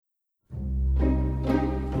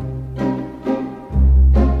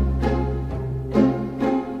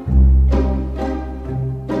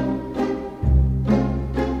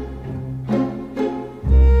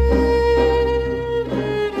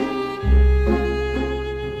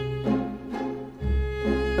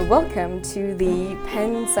Welcome to the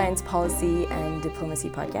Penn Science Policy and Diplomacy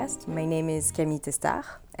podcast. My name is Camille Testard,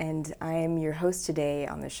 and I am your host today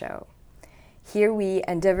on the show. Here we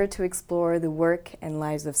endeavor to explore the work and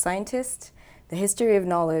lives of scientists, the history of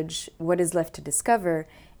knowledge, what is left to discover,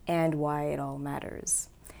 and why it all matters.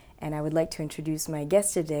 And I would like to introduce my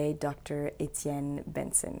guest today, Dr. Etienne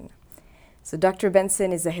Benson. So Dr.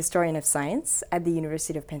 Benson is a historian of science at the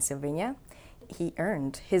University of Pennsylvania. He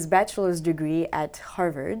earned his bachelor's degree at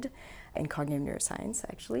Harvard in cognitive neuroscience,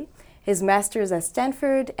 actually, his master's at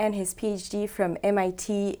Stanford, and his PhD from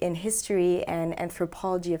MIT in history and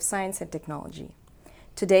anthropology of science and technology.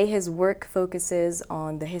 Today, his work focuses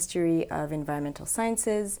on the history of environmental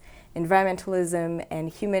sciences, environmentalism, and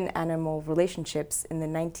human-animal relationships in the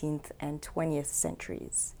 19th and 20th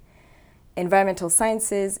centuries. Environmental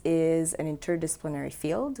sciences is an interdisciplinary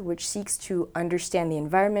field which seeks to understand the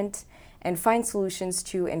environment and find solutions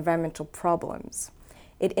to environmental problems.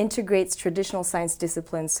 It integrates traditional science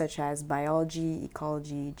disciplines such as biology,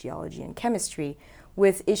 ecology, geology, and chemistry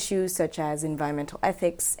with issues such as environmental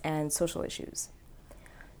ethics and social issues.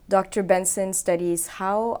 Dr. Benson studies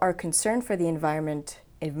how our concern for the environment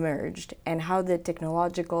emerged and how the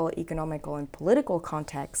technological, economical, and political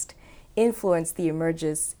context influenced the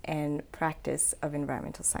emergence and practice of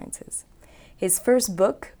environmental sciences. His first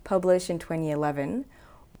book, published in 2011,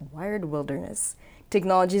 Wired Wilderness,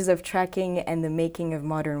 Technologies of Tracking and the Making of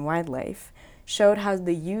Modern Wildlife, showed how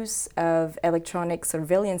the use of electronic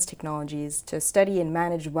surveillance technologies to study and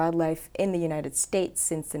manage wildlife in the United States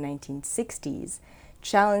since the 1960s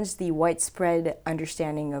challenged the widespread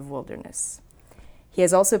understanding of wilderness. He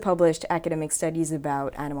has also published academic studies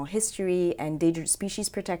about animal history, endangered species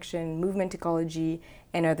protection, movement ecology,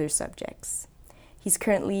 and other subjects. He's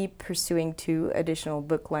currently pursuing 2 additional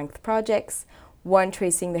book-length projects, one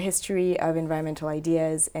tracing the history of environmental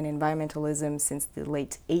ideas and environmentalism since the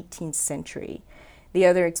late 18th century, the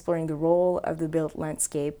other exploring the role of the built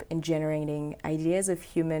landscape in generating ideas of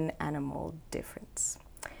human-animal difference.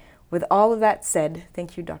 With all of that said,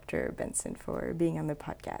 thank you, Dr. Benson, for being on the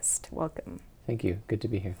podcast. Welcome. Thank you. Good to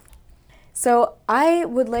be here. So I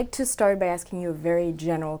would like to start by asking you a very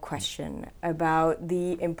general question about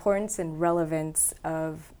the importance and relevance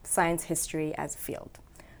of science history as a field.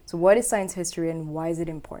 So what is science history and why is it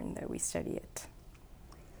important that we study it?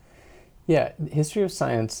 Yeah, history of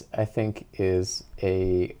science, I think, is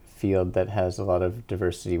a field that has a lot of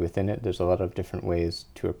diversity within it. There's a lot of different ways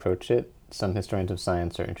to approach it. Some historians of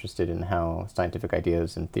science are interested in how scientific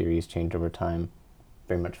ideas and theories change over time,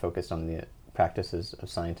 very much focused on the practices of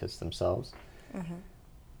scientists themselves. Mm-hmm.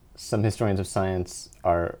 Some historians of science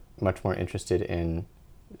are much more interested in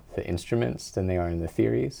the instruments than they are in the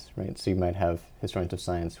theories, right? So you might have historians of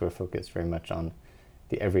science who are focused very much on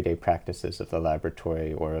the everyday practices of the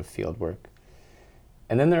laboratory or of field work.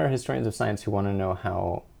 And then there are historians of science who want to know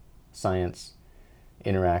how science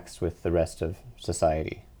interacts with the rest of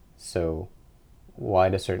society. So why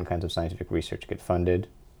do certain kinds of scientific research get funded?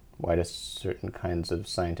 Why do certain kinds of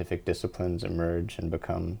scientific disciplines emerge and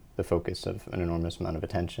become the focus of an enormous amount of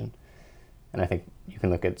attention? And I think you can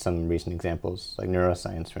look at some recent examples, like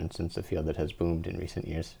neuroscience, for instance, a field that has boomed in recent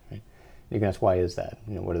years. Right? You can ask, why is that?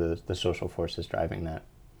 What are the social forces driving that?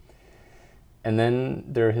 And then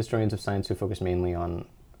there are historians of science who focus mainly on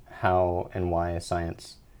how and why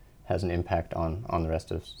science has an impact on the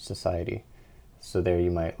rest of society. So there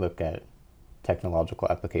you might look at technological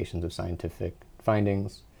applications of scientific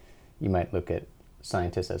findings. You might look at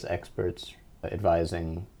scientists as experts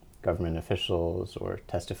advising government officials or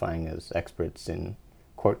testifying as experts in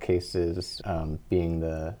court cases, being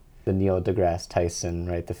the Neil deGrasse Tyson,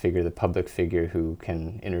 right, the public figure who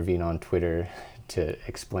can intervene on Twitter to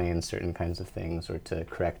explain certain kinds of things or to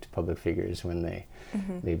correct public figures when they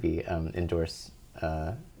maybe endorse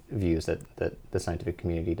views that the scientific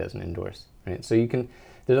community doesn't endorse, right? So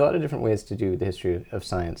there's a lot of different ways to do the history of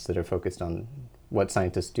science that are focused on what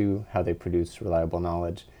scientists do, how they produce reliable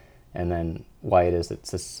knowledge, and then why it is that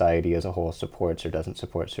society as a whole supports or doesn't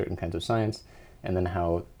support certain kinds of science, and then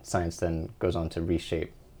how science then goes on to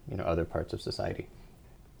reshape, other parts of society.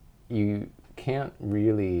 You can't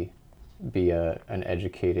really be an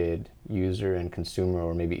educated user and consumer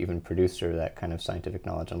or maybe even producer of that kind of scientific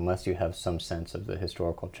knowledge unless you have some sense of the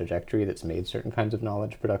historical trajectory that's made certain kinds of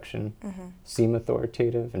knowledge production seem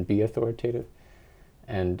authoritative and be authoritative,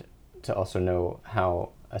 and to also know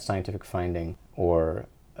how a scientific finding or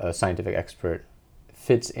a scientific expert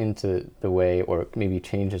fits into the way or maybe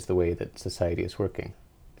changes the way that society is working.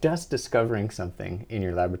 Just discovering something in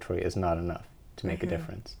your laboratory is not enough to make a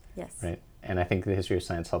difference. Yes. Right? And I think the history of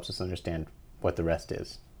science helps us understand what the rest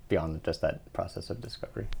is beyond just that process of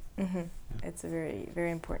discovery. Mm-hmm. It's a very,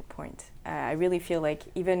 very important point. I really feel like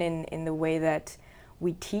even in the way that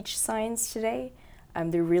we teach science today,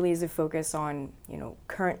 there really is a focus on,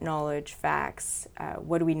 current knowledge, facts,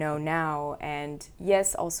 what do we know now, and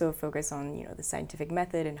yes, also a focus on, the scientific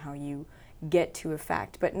method and how you get to a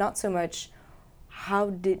fact, but not so much how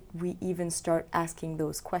did we even start asking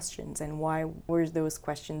those questions and why were those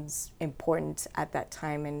questions important at that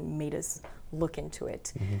time and made us look into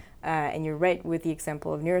it. Mm-hmm. And you're right with the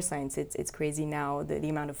example of neuroscience. It's crazy now, the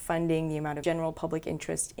amount of funding, the amount of general public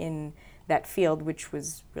interest in that field, which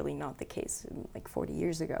was really not the case like 40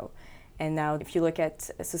 years ago. And now if you look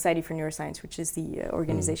at Society for Neuroscience, which is the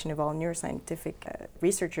organization of all neuroscientific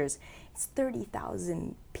researchers, it's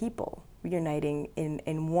 30,000 people reuniting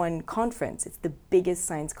in one conference. It's the biggest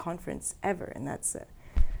science conference ever, and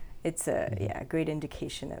it's a great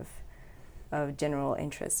indication of general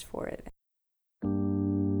interest for it.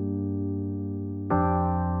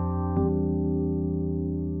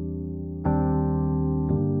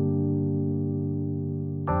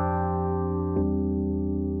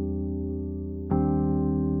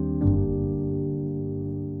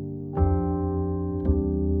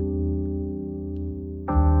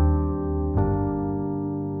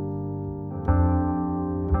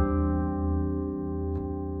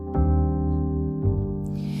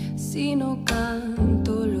 Si no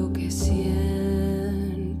canto lo que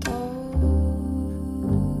siento,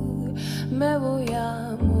 me voy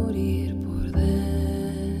a morir por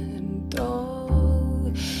dentro.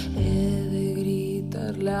 He de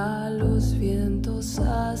gritarle a los vientos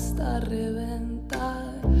hasta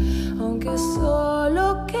reventar, aunque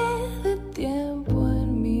solo quede tiempo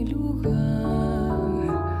en mi lugar.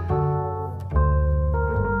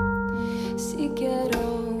 Si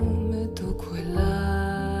quiero me toco el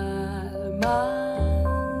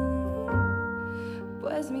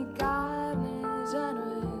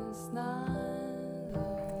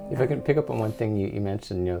If I can pick up on one thing you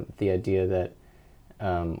mentioned, the idea that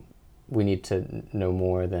we need to know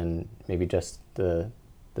more than maybe just the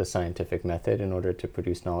scientific method in order to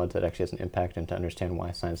produce knowledge that actually has an impact and to understand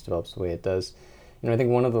why science develops the way it does. I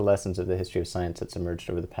think one of the lessons of the history of science that's emerged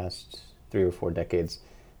over the past 3 or 4 decades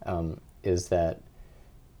is that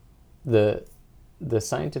the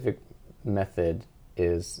scientific method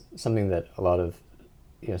is something that a lot of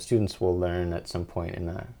students will learn at some point in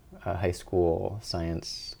a high school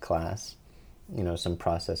science class, some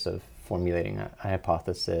process of formulating a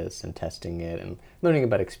hypothesis and testing it and learning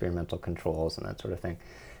about experimental controls and that sort of thing.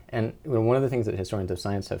 And one of the things that historians of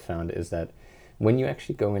science have found is that when you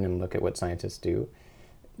actually go in and look at what scientists do,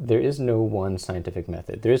 there is no one scientific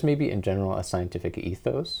method. There is maybe in general a scientific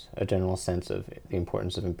ethos, a general sense of the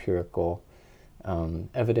importance of empirical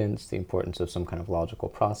evidence, the importance of some kind of logical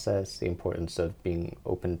process, the importance of being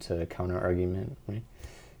open to counter-argument, right?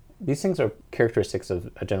 These things are characteristics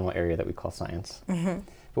of a general area that we call science. Mm-hmm.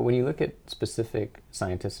 But when you look at specific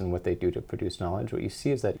scientists and what they do to produce knowledge, what you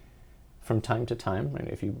see is that from time to time, right,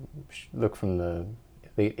 if you look from the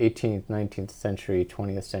late 18th, 19th century,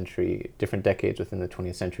 20th century, different decades within the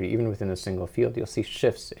 20th century, even within a single field, you'll see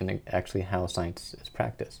shifts in actually how science is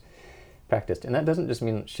practiced. And that doesn't just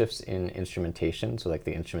mean shifts in instrumentation, so like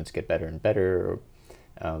the instruments get better and better,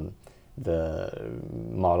 or the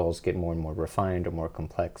models get more and more refined or more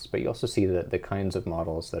complex, but you also see that the kinds of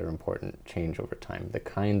models that are important change over time, the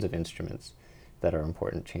kinds of instruments that are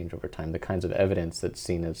important change over time, the kinds of evidence that's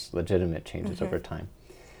seen as legitimate changes over time.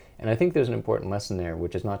 And I think there's an important lesson there,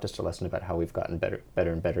 which is not just a lesson about how we've gotten better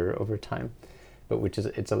and better over time, but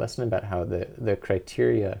it's a lesson about how the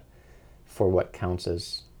criteria for what counts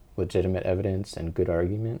as legitimate evidence and good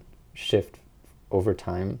argument shift over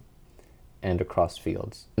time and across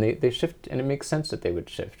fields. And they shift, and it makes sense that they would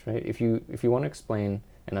shift, right? If you want to explain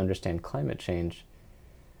and understand climate change,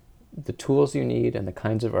 the tools you need and the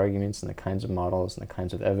kinds of arguments and the kinds of models and the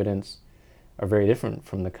kinds of evidence are very different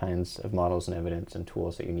from the kinds of models and evidence and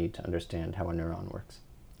tools that you need to understand how a neuron works.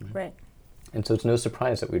 Right. And so it's no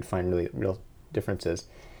surprise that we'd find really real differences.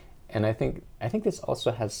 And I think this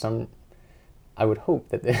also has some, I would hope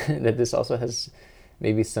that that this also has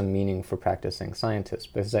maybe some meaning for practicing scientists,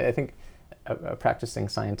 because I think a practicing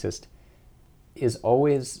scientist is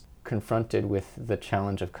always confronted with the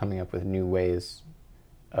challenge of coming up with new ways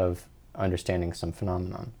of understanding some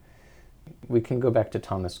phenomenon. We can go back to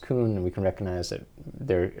Thomas Kuhn and we can recognize that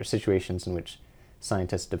there are situations in which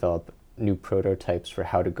scientists develop new prototypes for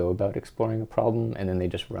how to go about exploring a problem, and then they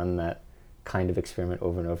just run that kind of experiment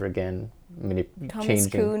over and over again. Thomas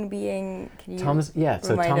Kuhn being, can you Thomas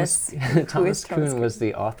remind us who Thomas is Kuhn was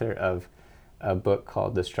the author of a book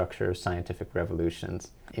called The Structure of Scientific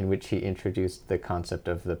Revolutions, in which he introduced the concept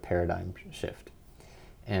of the paradigm shift.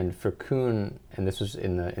 And for Kuhn, and this was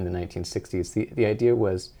in the 1960s, the idea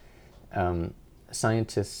was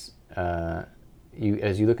scientists, as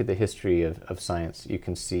you look at the history of science, you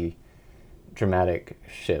can see dramatic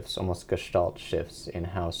shifts, almost gestalt shifts, in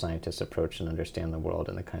how scientists approach and understand the world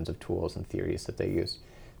and the kinds of tools and theories that they use.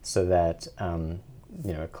 So that,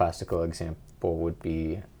 a classical example would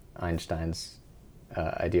be Einstein's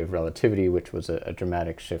idea of relativity, which was a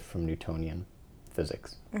dramatic shift from Newtonian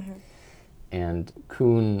physics. Mm-hmm. And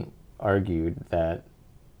Kuhn argued that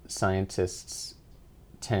scientists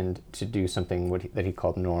tend to do something that he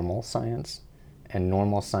called normal science. And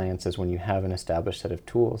normal science is when you have an established set of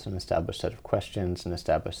tools, an established set of questions, an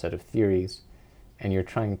established set of theories, and you're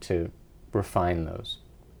trying to refine those.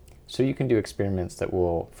 So you can do experiments that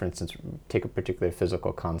will, for instance, take a particular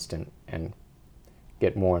physical constant and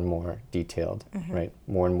get more and more detailed, mm-hmm. right?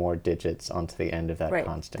 More and more digits onto the end of that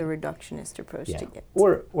constant. The reductionist approach to get.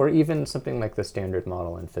 Or even something like the Standard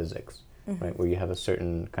Model in physics, mm-hmm. right? Where you have a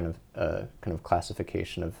certain kind of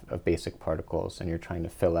classification of basic particles, and you're trying to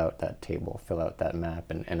fill out that table, fill out that map,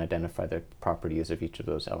 and identify the properties of each of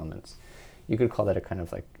those elements. You could call that a kind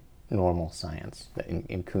of like normal science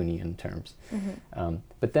in Kuhnian terms. Mm-hmm.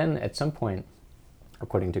 But then at some point,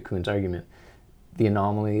 according to Kuhn's argument, the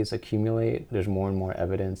anomalies accumulate. There's more and more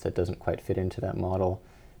evidence that doesn't quite fit into that model.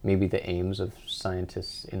 Maybe the aims of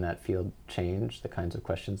scientists in that field change. The kinds of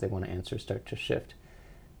questions they want to answer start to shift.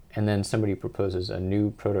 And then somebody proposes a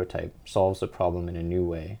new prototype, solves a problem in a new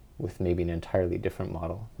way with maybe an entirely different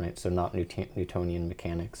model, right? So not Newtonian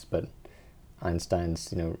mechanics, but Einstein's,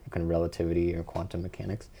 kind of relativity or quantum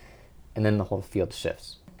mechanics. And then the whole field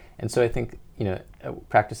shifts. And so I think,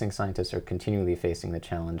 practicing scientists are continually facing the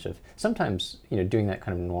challenge of sometimes, doing that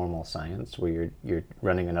kind of normal science where you're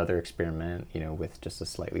running another experiment, with just a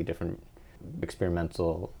slightly different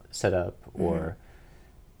experimental setup, mm-hmm. or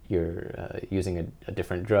you're using a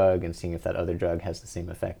different drug and seeing if that other drug has the same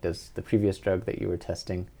effect as the previous drug that you were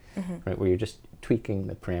testing, mm-hmm. right? Where you're just tweaking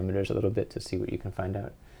the parameters a little bit to see what you can find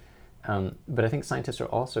out. But I think scientists are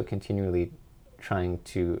also continually trying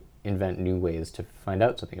to invent new ways to find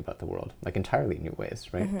out something about the world, like entirely new ways,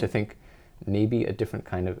 right? Mm-hmm. To think maybe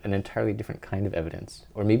an entirely different kind of evidence,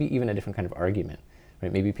 or maybe even a different kind of argument,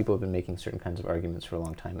 right? Maybe people have been making certain kinds of arguments for a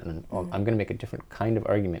long time, and then mm-hmm. I'm going to make a different kind of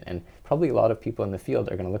argument, and probably a lot of people in the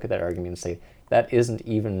field are going to look at that argument and say, that isn't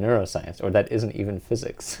even neuroscience, or that isn't even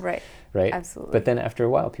physics. Right. Right? Absolutely. But then after a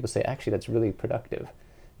while, people say, actually, that's really productive.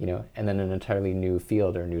 And then an entirely new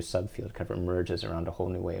field or a new subfield kind of emerges around a whole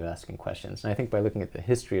new way of asking questions. And I think by looking at the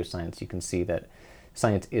history of science, you can see that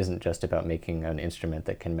science isn't just about making an instrument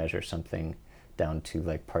that can measure something down to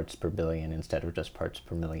like parts per billion instead of just parts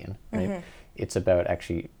per million, right? Mm-hmm. It's about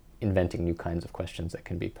actually inventing new kinds of questions that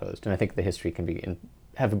can be posed. And I think the history can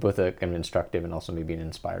have both a kind of instructive and also maybe an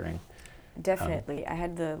inspiring. Definitely. I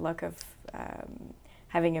had the luck of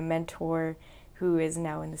having a mentor who is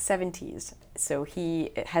now in the 70s. So he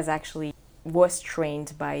was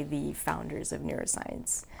trained by the founders of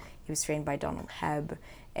neuroscience. He was trained by Donald Hebb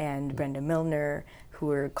and Brenda Milner, who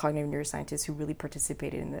were cognitive neuroscientists who really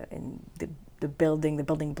participated in the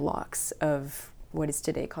building blocks of what is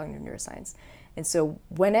today cognitive neuroscience. And so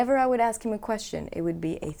whenever I would ask him a question, it would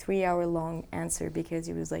be a 3-hour-long answer, because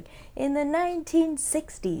he was like, in the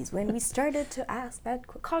 1960s, when we started to ask that,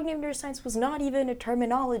 cognitive neuroscience was not even a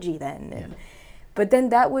terminology then. Yeah. But then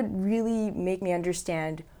that would really make me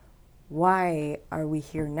understand, why are we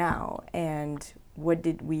here now, and what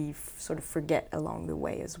did we sort of forget along the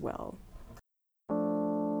way as well.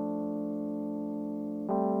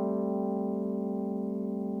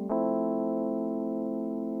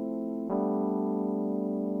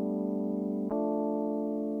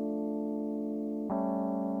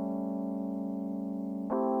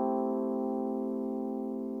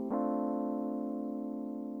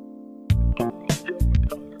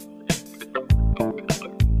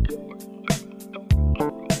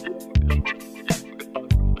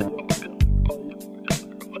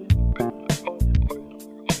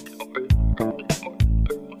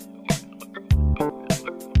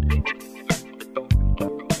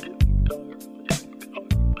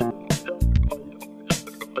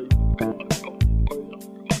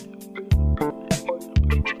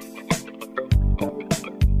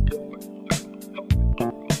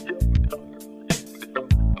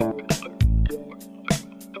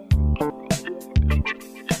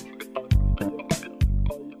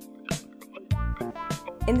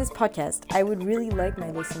 In this podcast, I would really like my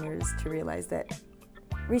listeners to realize that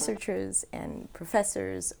researchers and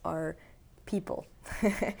professors are people.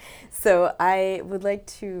 So I would like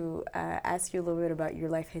to ask you a little bit about your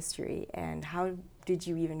life history and how did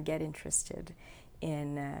you even get interested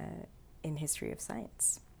in history of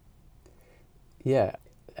science? Yeah,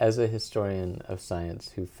 as a historian of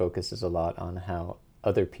science who focuses a lot on how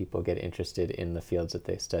other people get interested in the fields that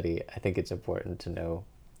they study, I think it's important to know,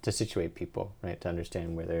 to situate people, right, to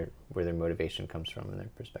understand where their motivation comes from and their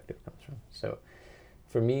perspective comes from. So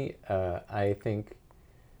for me, I think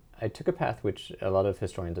I took a path which a lot of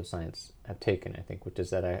historians of science have taken, I think, which is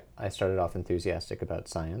that I started off enthusiastic about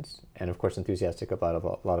science, and of course enthusiastic about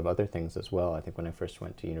a lot of other things as well. I think when I first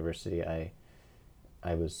went to university, I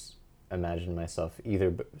was imagined myself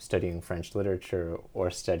either studying French literature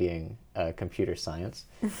or studying computer science,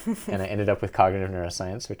 and I ended up with cognitive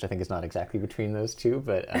neuroscience, which I think is not exactly between those two,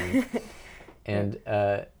 but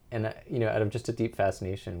out of just a deep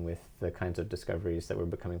fascination with the kinds of discoveries that were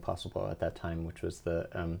becoming possible at that time, which was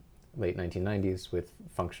the late 1990s with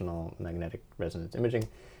functional magnetic resonance imaging,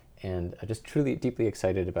 and just truly deeply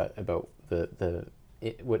excited about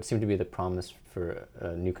what seemed to be the promise for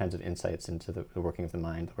new kinds of insights into the working of the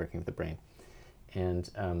mind, the working of the brain, and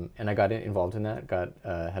I got involved in that.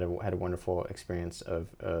 Had a wonderful experience of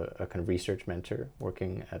a kind of research mentor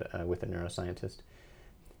working with a neuroscientist,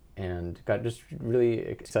 and got just really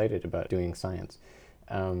excited about doing science,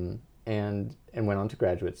 and went on to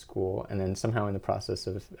graduate school, and then somehow in the process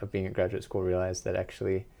of being at graduate school realized that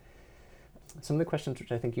actually some of the questions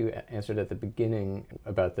which I think you answered at the beginning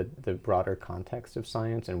about the broader context of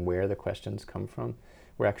science and where the questions come from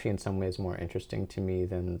were actually in some ways more interesting to me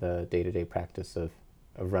than the day-to-day practice of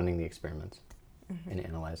running the experiments and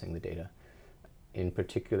analyzing the data. In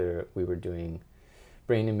particular, we were doing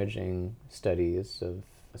brain imaging studies of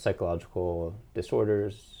psychological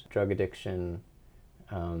disorders, drug addiction,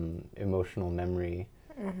 emotional memory.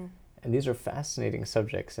 And these are fascinating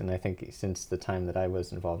subjects, and I think since the time that I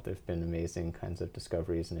was involved, there have been amazing kinds of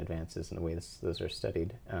discoveries and advances in the way those are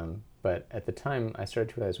studied. But at the time, I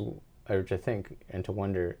started to realize, or to think and to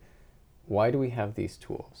wonder, why do we have these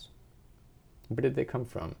tools? Where did they come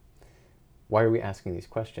from? Why are we asking these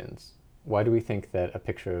questions? Why do we think that a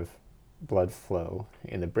picture of blood flow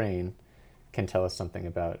in the brain can tell us something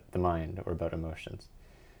about the mind or about emotions?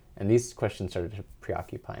 And these questions started to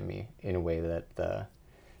preoccupy me in a way that the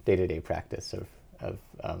day-to-day practice of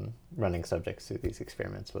running subjects through these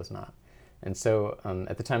experiments was not. And so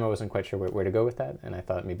at the time I wasn't quite sure where to go with that, and I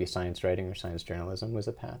thought maybe science writing or science journalism was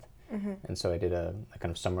a path. And so I did a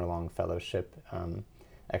kind of summer-long fellowship,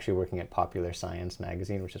 actually working at Popular Science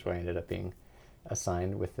magazine, which is where I ended up being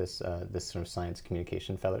assigned with this sort of science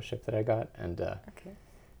communication fellowship that I got,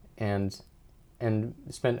 and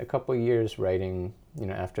spent a couple years writing,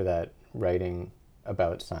 after that, writing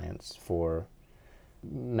about science for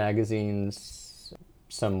magazines,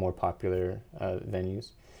 some more popular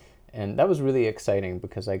venues. And that was really exciting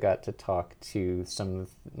because I got to talk to some of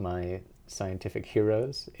my scientific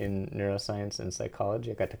heroes in neuroscience and psychology.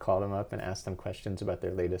 I got to call them up and ask them questions about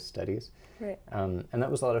their latest studies. Right. And that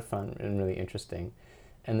was a lot of fun and really interesting.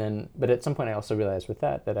 But at some point I also realized with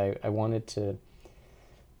that I wanted to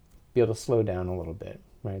be able to slow down a little bit.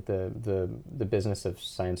 Right, the business of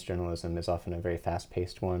science journalism is often a very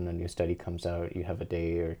fast-paced one. A new study comes out, you have a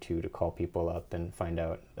day or two to call people up and find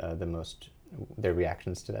out their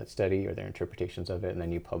reactions to that study or their interpretations of it, and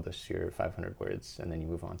then you publish your 500 words, and then you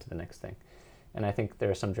move on to the next thing. And I think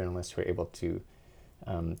there are some journalists who are able to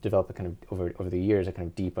develop a kind of over the years a kind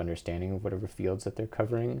of deep understanding of whatever fields that they're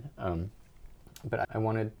covering. But I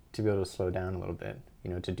wanted to be able to slow down a little bit,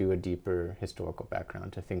 to do a deeper historical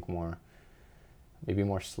background, to think maybe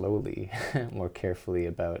more slowly, more carefully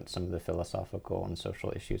about some of the philosophical and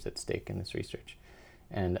social issues at stake in this research.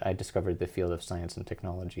 And I discovered the field of science and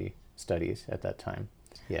technology studies at that time.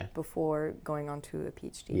 Yeah. Before going on to a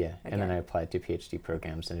PhD. Yeah, again. And then I applied to PhD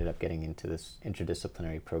programs, ended up getting into this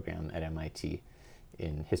interdisciplinary program at MIT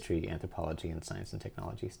in history, anthropology, and science and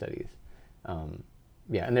technology studies. And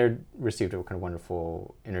they received a kind of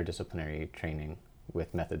wonderful interdisciplinary training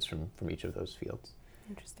with methods from each of those fields.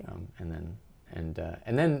 Interesting. And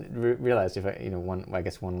then realized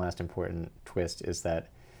one last important twist is that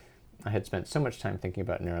I had spent so much time thinking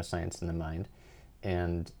about neuroscience and the mind,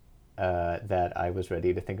 and that I was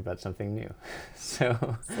ready to think about something new.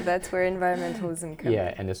 So that's where environmentalism comes in.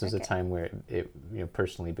 Yeah, and this was a time where it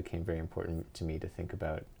personally became very important to me to think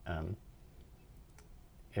about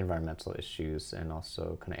environmental issues and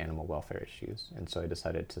also kind of animal welfare issues. And so I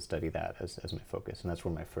decided to study that as my focus, and that's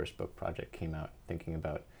where my first book project came out, thinking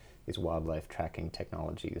about these wildlife tracking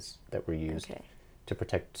technologies that were used to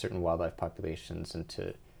protect certain wildlife populations and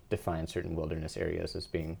to define certain wilderness areas as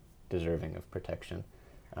being deserving of protection.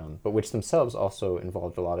 but which themselves also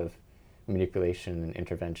involved a lot of manipulation and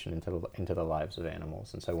intervention into the lives of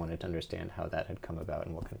animals. And so I wanted to understand how that had come about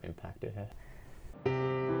and what kind of impact it had.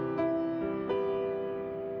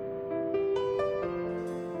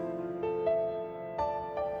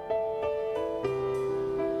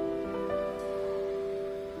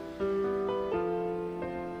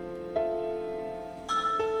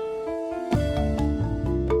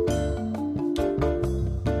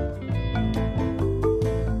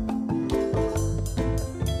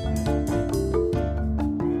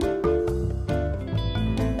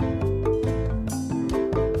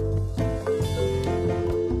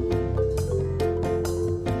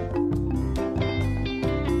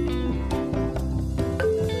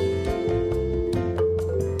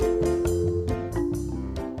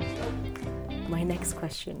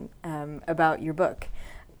 Question about your book,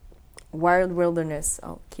 Wild Wilderness.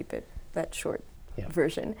 I'll keep it that short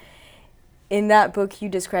version. In that book, you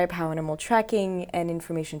describe how animal tracking and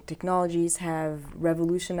information technologies have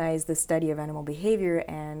revolutionized the study of animal behavior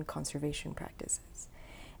and conservation practices.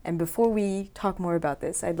 And before we talk more about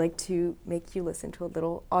this, I'd like to make you listen to a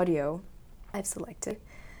little audio I've selected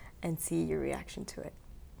and see your reaction to it.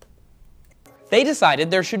 They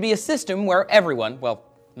decided there should be a system where everyone, well,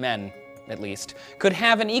 men at least, could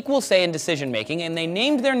have an equal say in decision-making, and they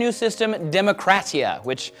named their new system Democratia,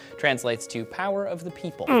 which translates to power of the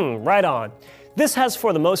people. Right on. This has,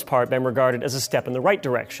 for the most part, been regarded as a step in the right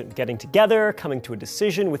direction. Getting together, coming to a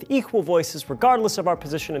decision with equal voices regardless of our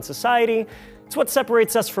position in society. It's what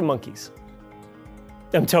separates us from monkeys.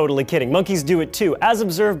 I'm totally kidding. Monkeys do it too, as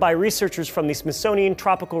observed by researchers from the Smithsonian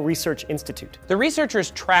Tropical Research Institute. The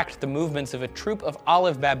researchers tracked the movements of a troop of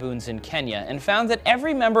olive baboons in Kenya and found that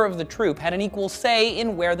every member of the troop had an equal say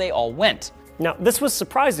in where they all went. Now, this was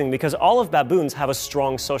surprising because olive baboons have a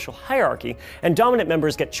strong social hierarchy, and dominant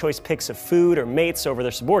members get choice picks of food or mates over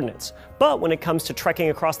their subordinates. But when it comes to trekking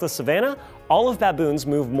across the savannah, olive baboons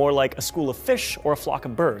move more like a school of fish or a flock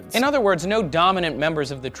of birds. In other words, no dominant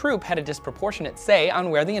members of the troop had a disproportionate say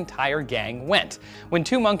on where the entire gang went. When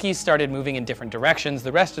two monkeys started moving in different directions,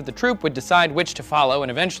 the rest of the troop would decide which to follow,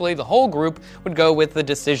 and eventually the whole group would go with the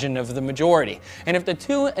decision of the majority. And if the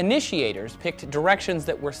two initiators picked directions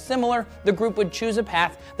that were similar, the group would choose a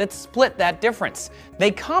path that split that difference.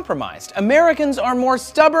 They compromised. Americans are more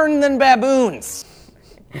stubborn than baboons.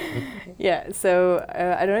 Yeah, so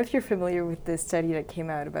I don't know if you're familiar with this study that came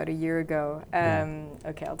out about a year ago.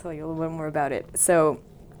 Okay, I'll tell you a little bit more about it. So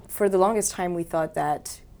for the longest time, we thought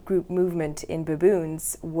that group movement in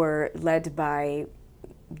baboons were led by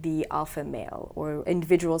the alpha male, or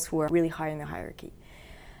individuals who are really high in the hierarchy.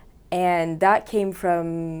 And that came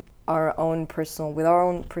from our own personal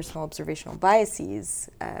observational biases.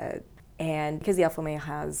 And because the alpha male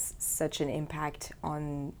has such an impact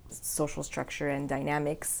on social structure and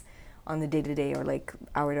dynamics on the day-to-day or like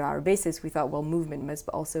hour-to-hour basis, we thought, well, movement must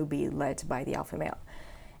also be led by the alpha male.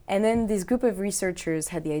 And then this group of researchers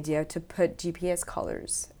had the idea to put GPS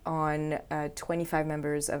collars on 25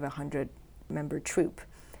 members of a 100-member troop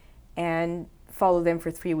and follow them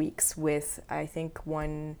for 3 weeks with, I think,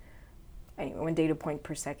 one data point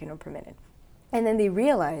per second or per minute. And then they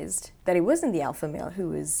realized that it wasn't the alpha male who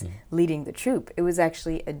was leading the troop. It was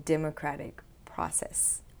actually a democratic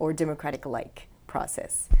process, or democratic-like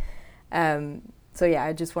process. So yeah,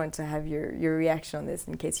 I just wanted to have your reaction on this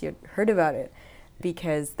in case you had heard about it,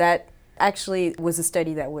 because that actually was a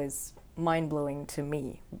study that was mind-blowing to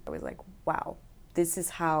me. I was like, wow, this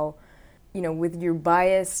is how, with your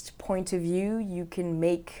biased point of view, you can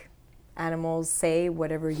make animals say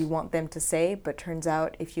whatever you want them to say, but turns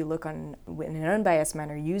out if you look in an unbiased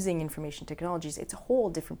manner using information technologies, it's a whole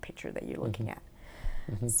different picture that you're looking at.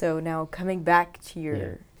 So now coming back to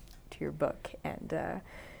your book, and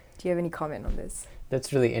do you have any comment on this?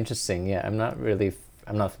 That's really interesting. Yeah, I'm not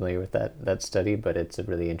familiar with that study, but it's a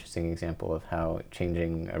really interesting example of how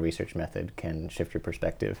changing a research method can shift your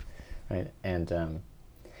perspective, right? And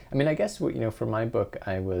I guess for my book,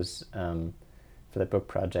 I was for that book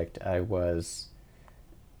project, I was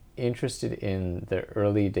interested in the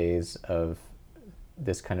early days of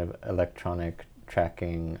this kind of electronic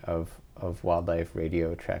tracking of wildlife,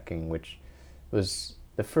 radio tracking, which was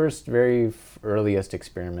the first very earliest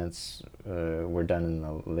experiments were done in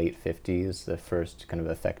the late 50s. The first kind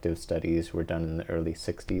of effective studies were done in the early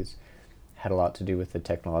 60s. Had a lot to do with the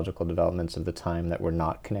technological developments of the time that were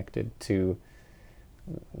not connected to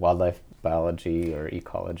wildlife biology or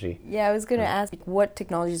ecology. Yeah, I was going to ask, what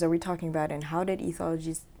technologies are we talking about, and how did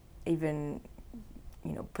ethologists even,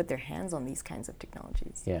 put their hands on these kinds of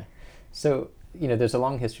technologies? Yeah, so there's a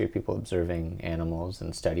long history of people observing animals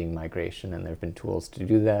and studying migration, and there have been tools to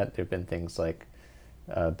do that. There have been things like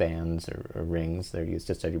bands or rings. They're used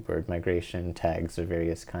to study bird migration, tags of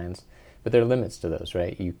various kinds. But there are limits to those,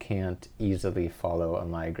 right? You can't easily follow a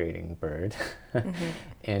migrating bird.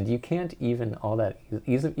 And you can't even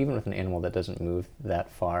even with an animal that doesn't move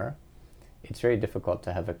that far, it's very difficult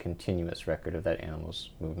to have a continuous record of that animal's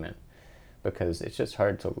movement, because it's just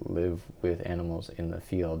hard to live with animals in the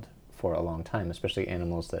field for a long time, especially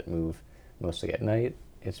animals that move mostly at night.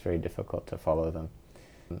 It's very difficult to follow them.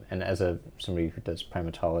 And as somebody who does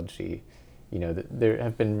primatology, there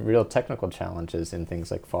have been real technical challenges in things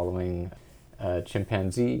like following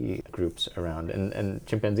chimpanzee groups around, and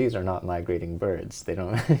chimpanzees are not migrating birds. They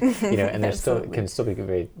don't, and they're can still be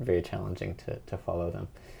very, very challenging to follow them.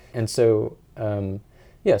 And so,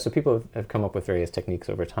 so people have come up with various techniques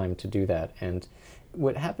over time to do that. And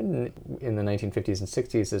what happened in the 1950s and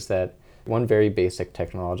 60s is that one very basic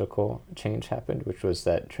technological change happened, which was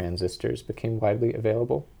that transistors became widely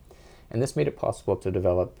available. And this made it possible to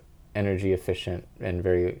develop energy efficient and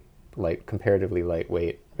very comparatively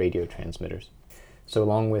lightweight radio transmitters. So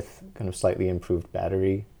along with kind of slightly improved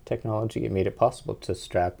battery technology, it made it possible to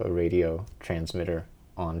strap a radio transmitter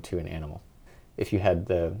onto an animal. If you had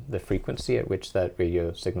the frequency at which that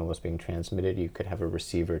radio signal was being transmitted, you could have a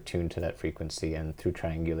receiver tuned to that frequency, and through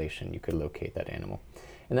triangulation you could locate that animal.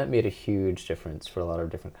 And that made a huge difference for a lot of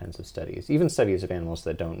different kinds of studies, even studies of animals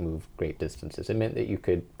that don't move great distances. It meant that you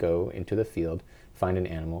could go into the field, find an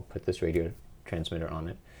animal, put this radio transmitter on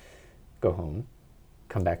it, go home,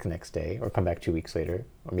 come back the next day, or come back 2 weeks later,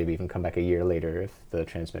 or maybe even come back a year later if the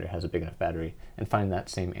transmitter has a big enough battery, and find that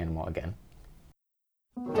same animal again.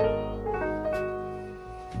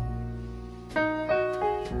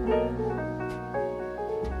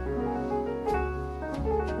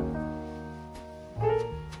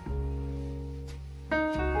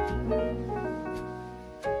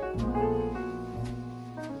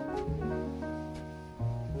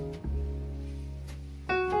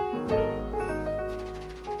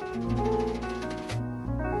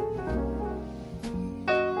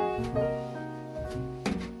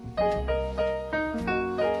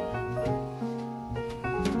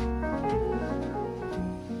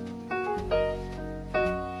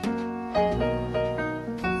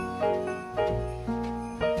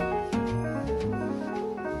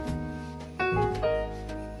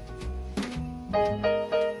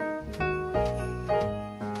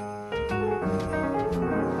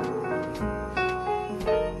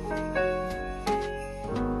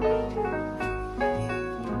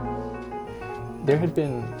 There had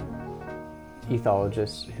been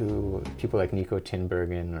ethologists people like Nico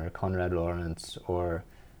Tinbergen or Konrad Lorenz or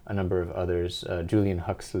a number of others, Julian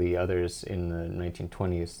Huxley, others in the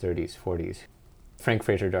 1920s, 30s, 40s. Frank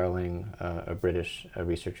Fraser-Darling, a British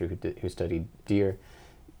researcher who studied deer,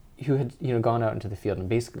 who had gone out into the field and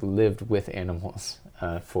basically lived with animals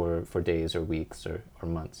for days or weeks or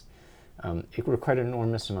months. It required an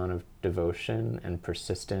enormous amount of devotion and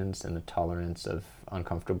persistence and the tolerance of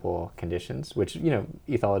uncomfortable conditions, which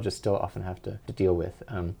ethologists still often have to deal with.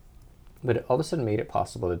 But it all of a sudden made it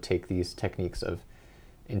possible to take these techniques of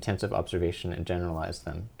intensive observation and generalize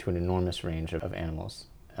them to an enormous range of animals,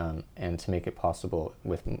 and to make it possible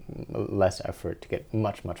with less effort to get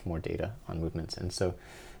much, much more data on movements. And so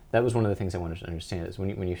that was one of the things I wanted to understand, is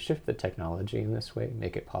when you shift the technology in this way,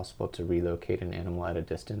 make it possible to relocate an animal at a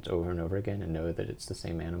distance over and over again and know that it's the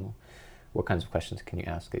same animal, what kinds of questions can you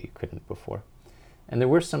ask that you couldn't before? And there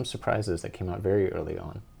were some surprises that came out very early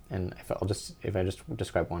on. And if I just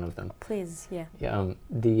describe one of them. Please, yeah.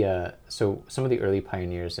 Yeah. So some of the early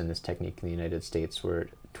pioneers in this technique in the United States were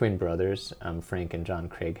twin brothers, Frank and John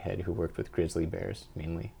Craighead, who worked with grizzly bears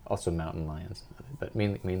mainly, also mountain lions, but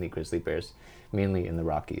mainly grizzly bears, mainly in the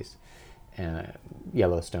Rockies,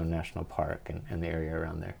 Yellowstone National Park and the area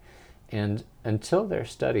around there. And until their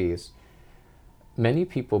studies, many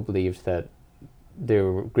people believed that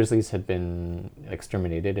grizzlies had been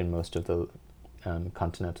exterminated in most of the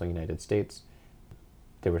continental United States.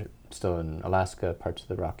 They were still in Alaska, parts of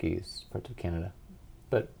the Rockies, parts of Canada,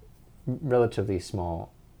 but relatively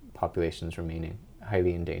small populations remaining,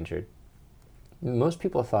 highly endangered. Most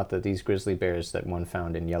people thought that these grizzly bears that one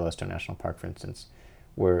found in Yellowstone National Park, for instance,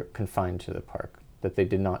 were confined to the park, that they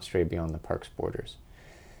did not stray beyond the park's borders.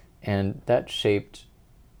 And that shaped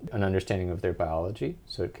an understanding of their biology,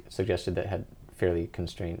 so it suggested that it had fairly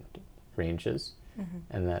constrained ranges,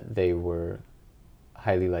 and that they were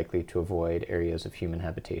highly likely to avoid areas of human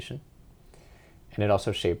habitation. And it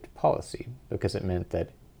also shaped policy, because it meant that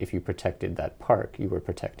if you protected that park, you were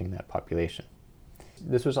protecting that population.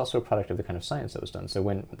 This was also a product of the kind of science that was done. So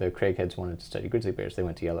when the Craigheads wanted to study grizzly bears, they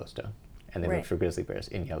went to Yellowstone, and they looked for grizzly bears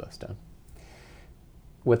in Yellowstone.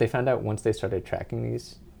 what they found out once they started tracking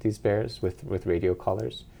these bears with radio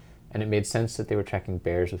collars, and it made sense that they were tracking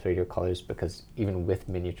bears with radio collars because even with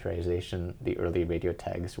miniaturization, the early radio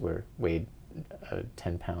tags weighed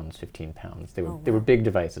 10 pounds, 15 pounds. They were big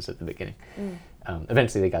devices at the beginning.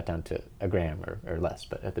 Eventually they got down to a gram or less,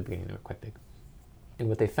 but at the beginning they were quite big. And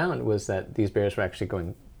what they found was that these bears were actually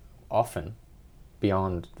going often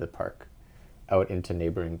beyond the park, out into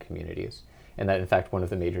neighboring communities. And that, in fact, one of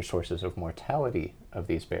the major sources of mortality of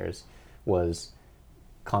these bears was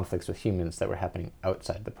conflicts with humans that were happening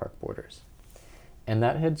outside the park borders. And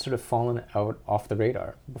that had sort of fallen out off the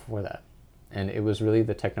radar before that. And it was really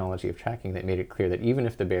the technology of tracking that made it clear that even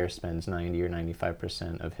if the bear spends 90 or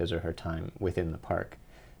 95% of his or her time within the park,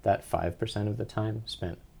 that 5% of the time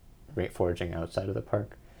spent foraging outside of the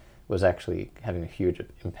park was actually having a huge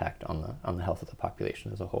impact on the health of the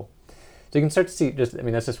population as a whole. So you can start to see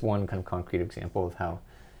that's just one kind of concrete example of how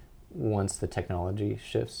once the technology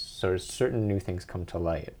shifts, sort of certain new things come to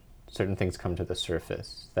light, certain things come to the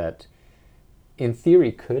surface that in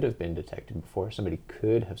theory could have been detected before. Somebody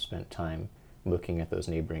could have spent time looking at those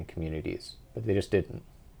neighboring communities, but they just didn't.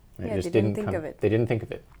 Right? Yeah, they didn't think of it. They didn't think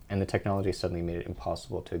of it, and the technology suddenly made it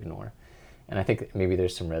impossible to ignore. And I think maybe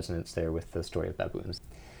there's some resonance there with the story of baboons.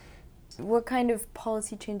 What kind of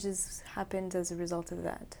policy changes happened as a result of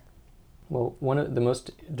that? Well, one of the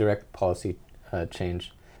most direct policy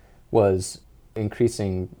change was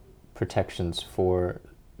increasing protections for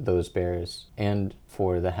those bears and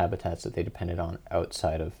for the habitats that they depended on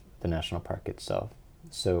outside of the national park itself.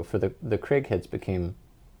 So for the Craigheads became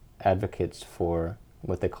advocates for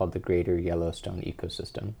what they called the Greater Yellowstone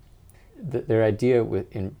ecosystem. Their idea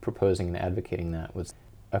in proposing and advocating that was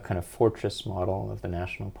a kind of fortress model of the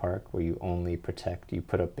national park where you only protect, you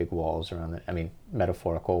put up big walls around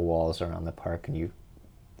metaphorical walls around the park, and you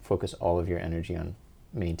focus all of your energy on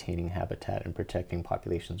maintaining habitat and protecting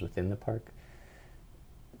populations within the park.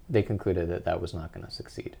 They concluded that that was not going to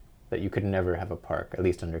succeed, that you could never have a park, at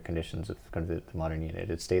least under conditions of kind of the modern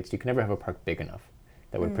United States, you could never have a park big enough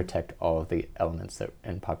that would protect all of the elements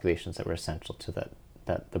and populations that were essential to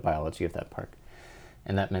the biology of that park.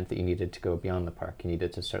 And that meant that you needed to go beyond the park. You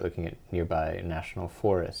needed to start looking at nearby national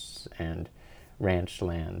forests and ranch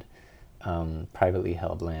land, privately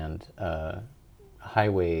held land,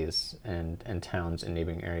 highways and towns in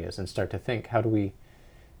neighboring areas, and start to think, how do we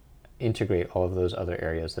integrate all of those other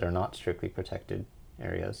areas that are not strictly protected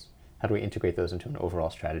areas? How do we integrate those into an overall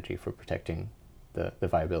strategy for protecting the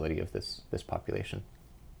viability of this population?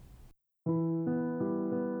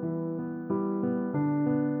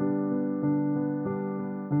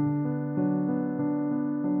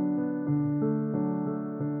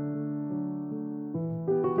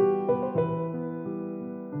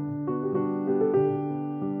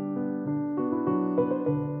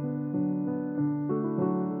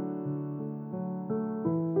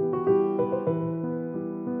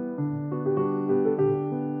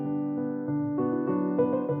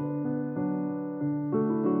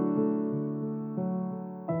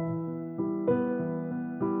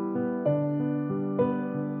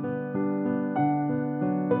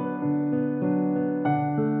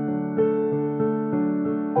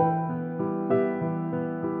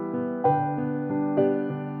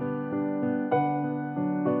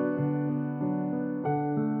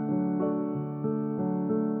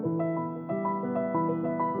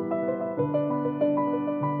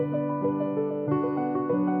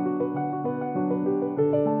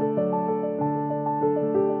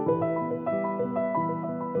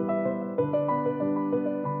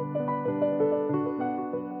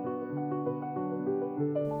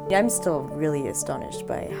 I'm still really astonished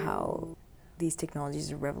by how these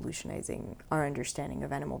technologies are revolutionizing our understanding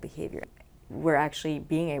of animal behavior. We're actually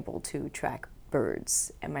being able to track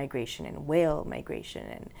birds and migration and whale migration.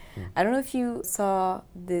 And I don't know if you saw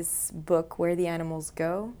this book, Where the Animals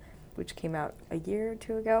Go, which came out a year or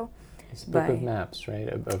two ago. It's a book of maps, right,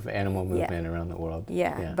 of animal movement around the world.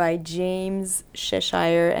 Yeah, by James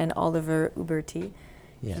Cheshire and Oliver Uberti.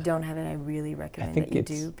 Yeah. If you don't have it, I really recommend that you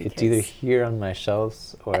do. Because it's either here on my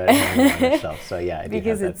shelves or at home on my shelf. So yeah, I do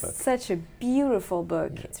have that book. Because it's such a beautiful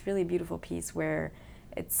book. Yeah. It's a really beautiful piece where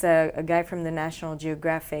it's a guy from the National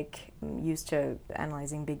Geographic used to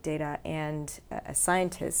analyzing big data and a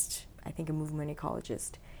scientist, I think a movement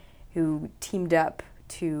ecologist, who teamed up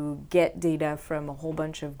to get data from a whole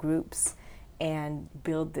bunch of groups and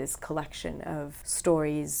build this collection of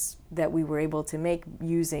stories that we were able to make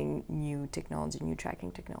using new technology, new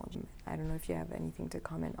tracking technology. I don't know if you have anything to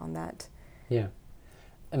comment on that. Yeah.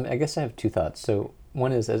 I guess I have two thoughts. So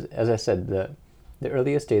one is, as I said, the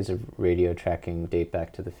earliest days of radio tracking date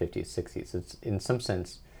back to the 50s, 60s. It's in some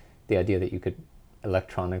sense the idea that you could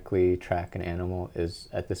electronically track an animal is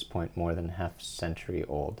at this point more than half century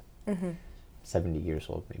old, 70 years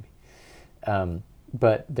old maybe.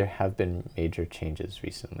 But there have been major changes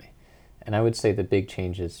recently. And I would say the big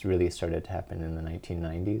changes really started to happen in the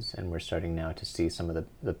 1990s, and we're starting now to see some of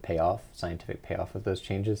the payoff, scientific payoff of those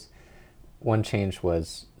changes. One change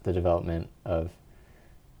was the development of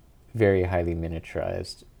very highly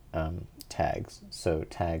miniaturized tags. So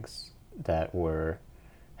tags that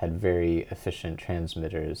had very efficient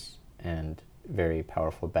transmitters and very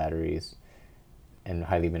powerful batteries and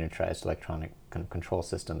highly miniaturized electronic kind of control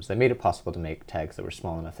systems that made it possible to make tags that were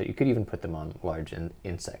small enough that you could even put them on large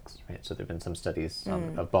insects, right? So there have been some studies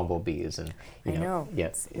of bumblebees and,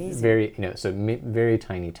 It's amazing. very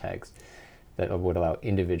tiny tags that would allow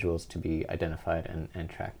individuals to be identified and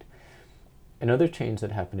tracked. Another change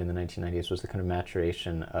that happened in the 1990s was the kind of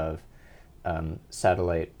maturation of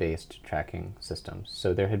satellite-based tracking systems.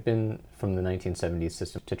 So there had been, from the 1970s,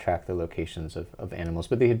 systems to track the locations of animals,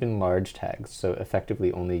 but they had been large tags, so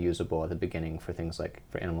effectively only usable at the beginning for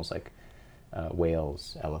animals like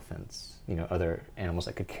whales, elephants, other animals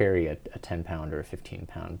that could carry a 10-pound or a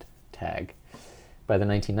 15-pound tag. By the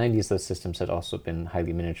 1990s, those systems had also been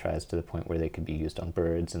highly miniaturized to the point where they could be used on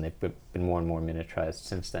birds, and they've been more and more miniaturized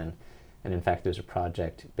since then. And in fact, there's a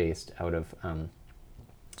project based out of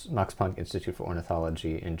Max Planck Institute for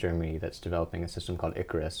Ornithology in Germany that's developing a system called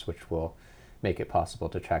Icarus, which will make it possible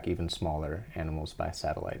to track even smaller animals by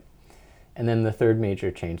satellite. And then the third major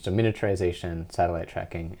change, so miniaturization, satellite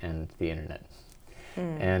tracking, and the internet.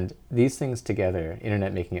 And these things together,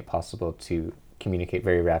 internet making it possible to communicate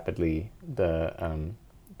very rapidly the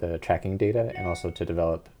tracking data and also to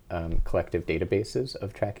develop collective databases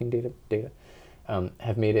of tracking data,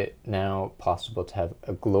 have made it now possible to have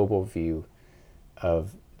a global view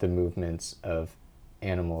of the movements of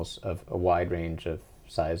animals of a wide range of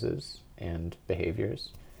sizes and behaviors,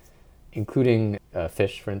 including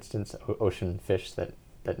fish, for instance, ocean fish that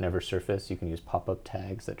never surface. You can use pop-up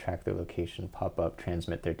tags that track their location, pop up,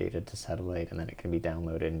 transmit their data to satellite, and then it can be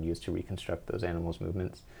downloaded and used to reconstruct those animals'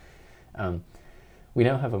 movements. We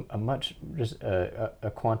now have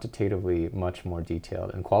a quantitatively much more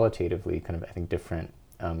detailed and qualitatively kind of, I think, different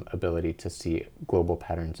ability to see global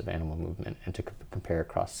patterns of animal movement and to compare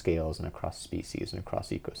across scales and across species and across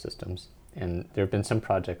ecosystems. And there have been some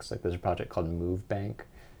projects, like there's a project called MoveBank,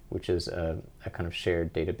 which is a kind of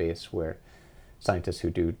shared database where scientists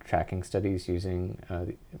who do tracking studies using a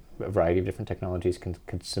variety of different technologies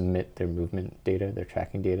can submit their movement data, their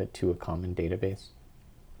tracking data, to a common database.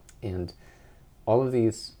 And all of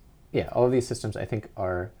these systems, I think,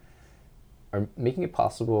 are making it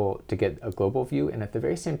possible to get a global view, and at the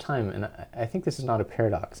very same time, and I think this is not a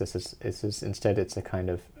paradox, this is instead it's a kind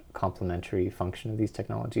of complementary function of these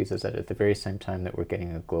technologies, is that at the very same time that we're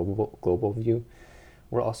getting a global view,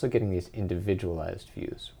 we're also getting these individualized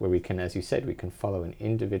views, where we can, as you said, we can follow an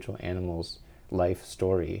individual animal's life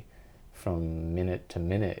story from minute to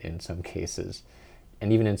minute in some cases,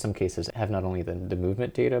 and even in some cases have not only the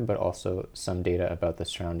movement data, but also some data about the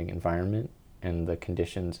surrounding environment and the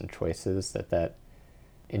conditions and choices that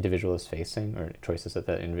individual is facing, or choices that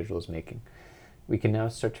individual is making. We can now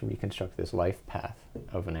start to reconstruct this life path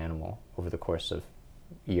of an animal over the course of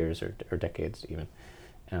years or decades even.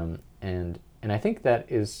 And I think that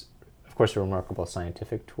is, of course, a remarkable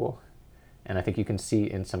scientific tool. And I think you can see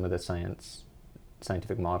in some of the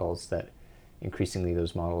scientific models that increasingly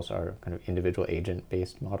those models are kind of individual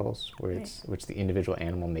agent-based models, where it's the individual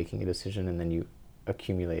animal making a decision, and then you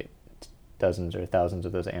accumulate dozens or thousands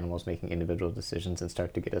of those animals making individual decisions and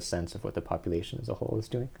start to get a sense of what the population as a whole is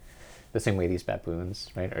doing. The same way these baboons,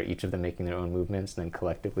 right, are each of them making their own movements and then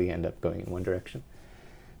collectively end up going in one direction.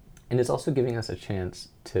 And it's also giving us a chance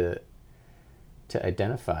to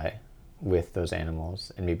identify with those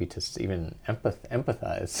animals and maybe to even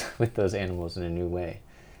empathize with those animals in a new way.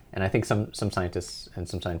 And I think some scientists and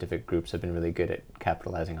some scientific groups have been really good at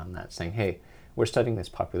capitalizing on that, saying, hey, we're studying this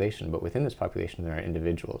population, but within this population there are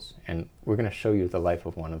individuals, and we're going to show you the life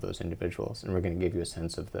of one of those individuals, and we're going to give you a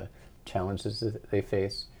sense of the challenges that they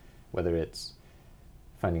face, whether it's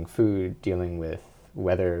finding food, dealing with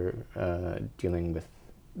weather, dealing with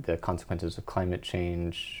the consequences of climate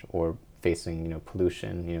change, or facing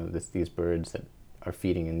pollution, these birds that are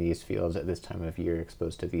feeding in these fields at this time of year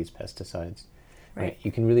exposed to these pesticides. Right?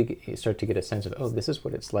 You can really start to get a sense of, oh, this is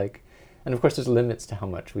what it's like. And of course, there's limits to how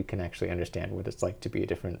much we can actually understand what it's like to be a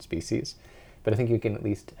different species. But I think you can at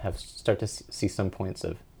least start to see some points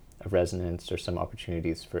of resonance or some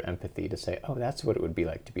opportunities for empathy to say, oh, that's what it would be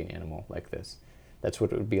like to be an animal like this. That's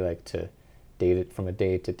what it would be like to date it from a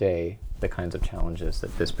day to day, the kinds of challenges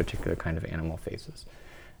that this particular kind of animal faces.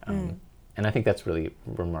 And I think that's really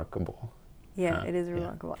remarkable. Yeah, it is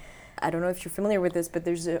remarkable. I don't know if you're familiar with this, but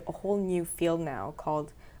there's a whole new field now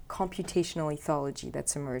called computational ethology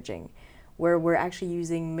that's emerging, where we're actually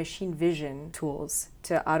using machine vision tools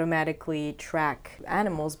to automatically track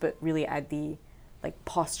animals, but really at the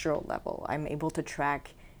postural level. I'm able to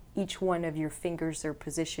track each one of your fingers, their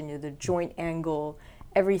position, the joint angle,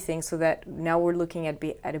 everything, so that now we're looking at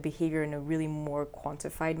a behavior in a really more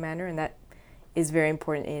quantified manner, and that is very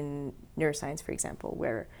important in neuroscience, for example,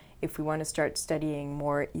 where if we want to start studying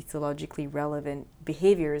more ethologically relevant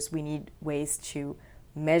behaviors, we need ways to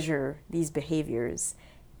measure these behaviors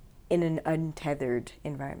in an untethered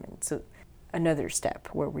environment. So another step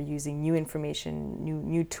where we're using new information,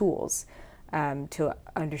 new tools to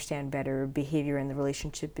understand better behavior and the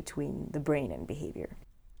relationship between the brain and behavior.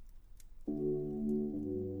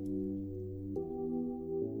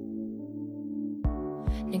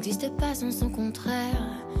 N'existe pas sans son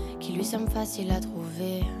contraire, qui lui semble facile à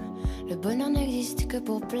trouver. Le bonheur n'existe que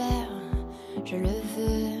pour plaire, je le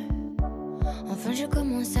veux. Enfin je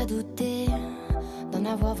commence à douter d'en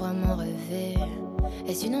avoir vraiment rêvé.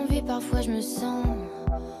 Est-ce une envie? Parfois je me sens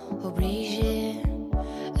obligée.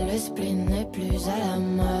 Le spleen n'est plus à la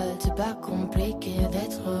mode, c'est pas compliqué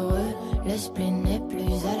d'être heureux. Le spleen n'est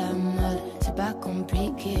plus à la mode, c'est pas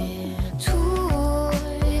compliqué. Tout,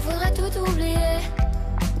 il faudrait tout oublier.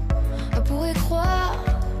 On pourrait croire,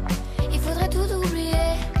 il faudrait tout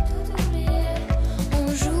oublier. On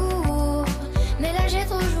joue, mais là j'ai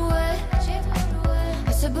trop joué.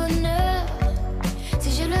 À ce bonheur,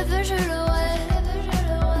 si je le veux, je l'aurai.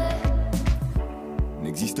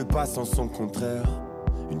 N'existe pas sans son contraire.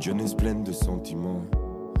 Une jeunesse pleine de sentiments.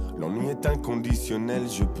 L'ennui est inconditionnel,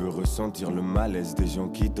 je peux ressentir le malaise des gens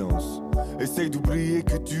qui dansent. Essaye d'oublier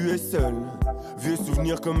que tu es seul. Vieux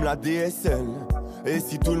souvenirs comme la DSL. Et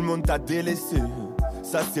si tout le monde t'a délaissé,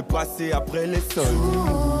 ça s'est passé après les sols.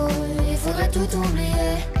 Il faudrait tout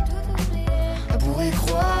oublier. Pour y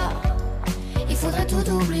croire, il faudrait tout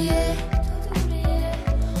oublier.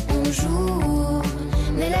 On joue,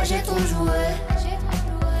 mais là j'ai trop joué.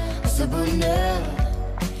 Ce bonheur,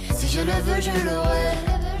 si je le veux, je l'aurai.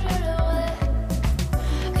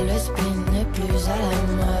 Le spleen n'est plus à la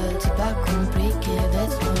mode, c'est pas compliqué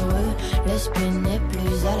d'être heureux. Le spleen n'est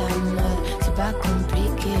plus à la mode, c'est pas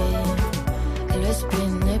compliqué. Le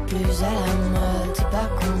spleen n'est plus à la mode, c'est pas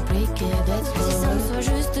compliqué d'être heureux. Si ça me soit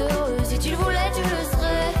juste heureux, si tu le voulais, tu le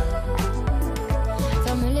serais.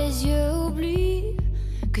 Ferme les yeux, oublie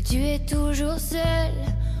que tu es toujours seul.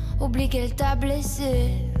 Oublie qu'elle t'a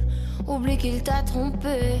blessé, oublie qu'il t'a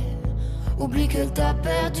trompé, oublie qu'elle t'a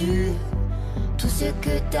perdu tout ce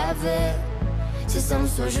que t'avais. Si ça me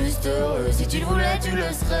soit juste heureux, si tu le voulais, tu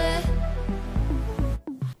le serais.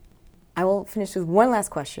 I will finish with one last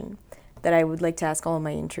question that I would like to ask all of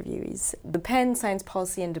my interviewees. The Penn Science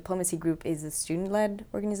Policy and Diplomacy Group is a student-led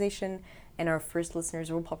organization, and our first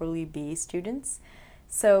listeners will probably be students.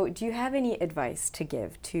 So do you have any advice to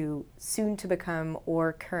give to soon-to-become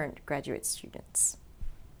or current graduate students?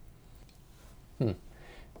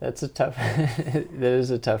 That's a tough, that is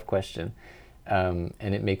a tough question. And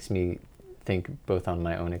it makes me think both on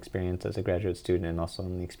my own experience as a graduate student and also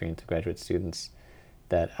on the experience of graduate students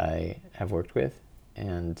that I have worked with.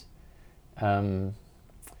 And for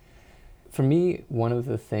me, one of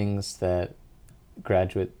the things that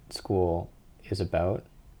graduate school is about,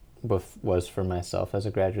 both was for myself as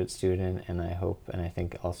a graduate student, and I hope and I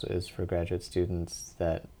think also is for graduate students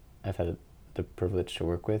that I've had the privilege to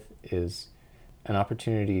work with, is an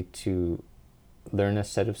opportunity to learn a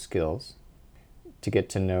set of skills, to get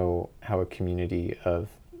to know how a community of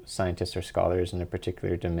scientists or scholars in a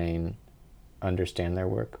particular domain understand their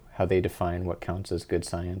work, how they define what counts as good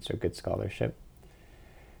science or good scholarship.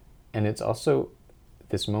 And it's also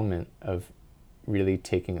this moment of really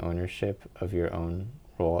taking ownership of your own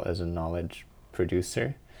role as a knowledge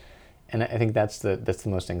producer. And I think that's the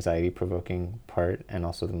most anxiety-provoking part, and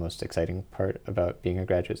also the most exciting part about being a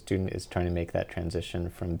graduate student, is trying to make that transition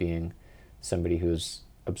from being somebody who's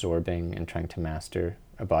absorbing and trying to master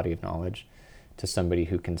a body of knowledge to somebody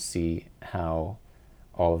who can see how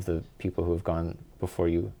all of the people who have gone before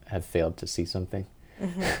you have failed to see something,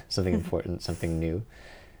 something important, something new,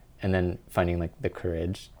 and then finding the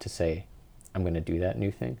courage to say, I'm going to do that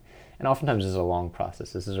new thing. And oftentimes this is a long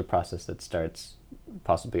process. This is a process that starts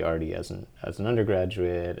possibly already as an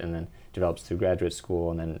undergraduate, and then develops through graduate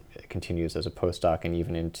school, and then it continues as a postdoc, and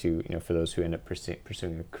even into, for those who end up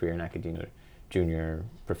pursuing a career in academia, junior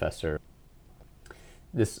professor.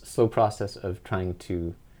 This slow process of trying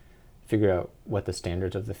to figure out what the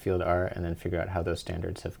standards of the field are, and then figure out how those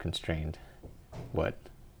standards have constrained what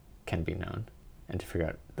can be known. and to figure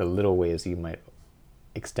out the little ways you might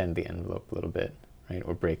extend the envelope a little bit, right,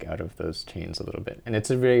 or break out of those chains a little bit. And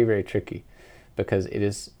it's a very, very tricky, because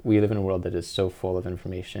we live in a world that is so full of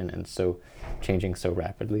information and so changing so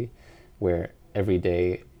rapidly, where every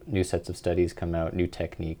day new sets of studies come out, new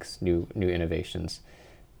techniques, new innovations.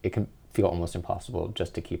 It can feel almost impossible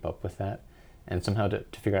just to keep up with that. And somehow to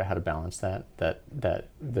figure out how to balance that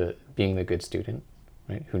the being the good student,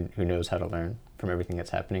 right, who knows how to learn from everything that's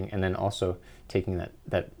happening, and then also taking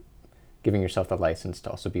that giving yourself the license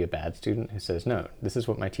to also be a bad student who says, no, this is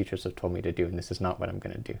what my teachers have told me to do, and this is not what I'm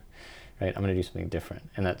going to do, right? I'm going to do something different,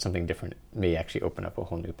 and that something different may actually open up a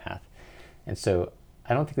whole new path. And so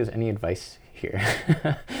I don't think there's any advice here.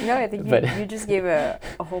 No, I think you just gave a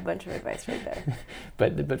whole bunch of advice right there.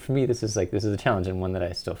 But for me, this is a challenge, and one that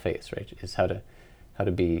I still face, right? Is how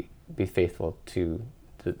to be faithful to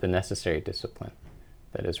the necessary discipline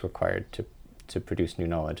that is required to produce new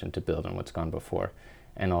knowledge and to build on what's gone before,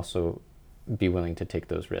 and also be willing to take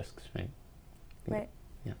those risks, right? Right.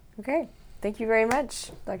 Yeah. Okay. Thank you very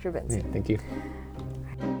much, Dr. Benson. Yeah, thank you.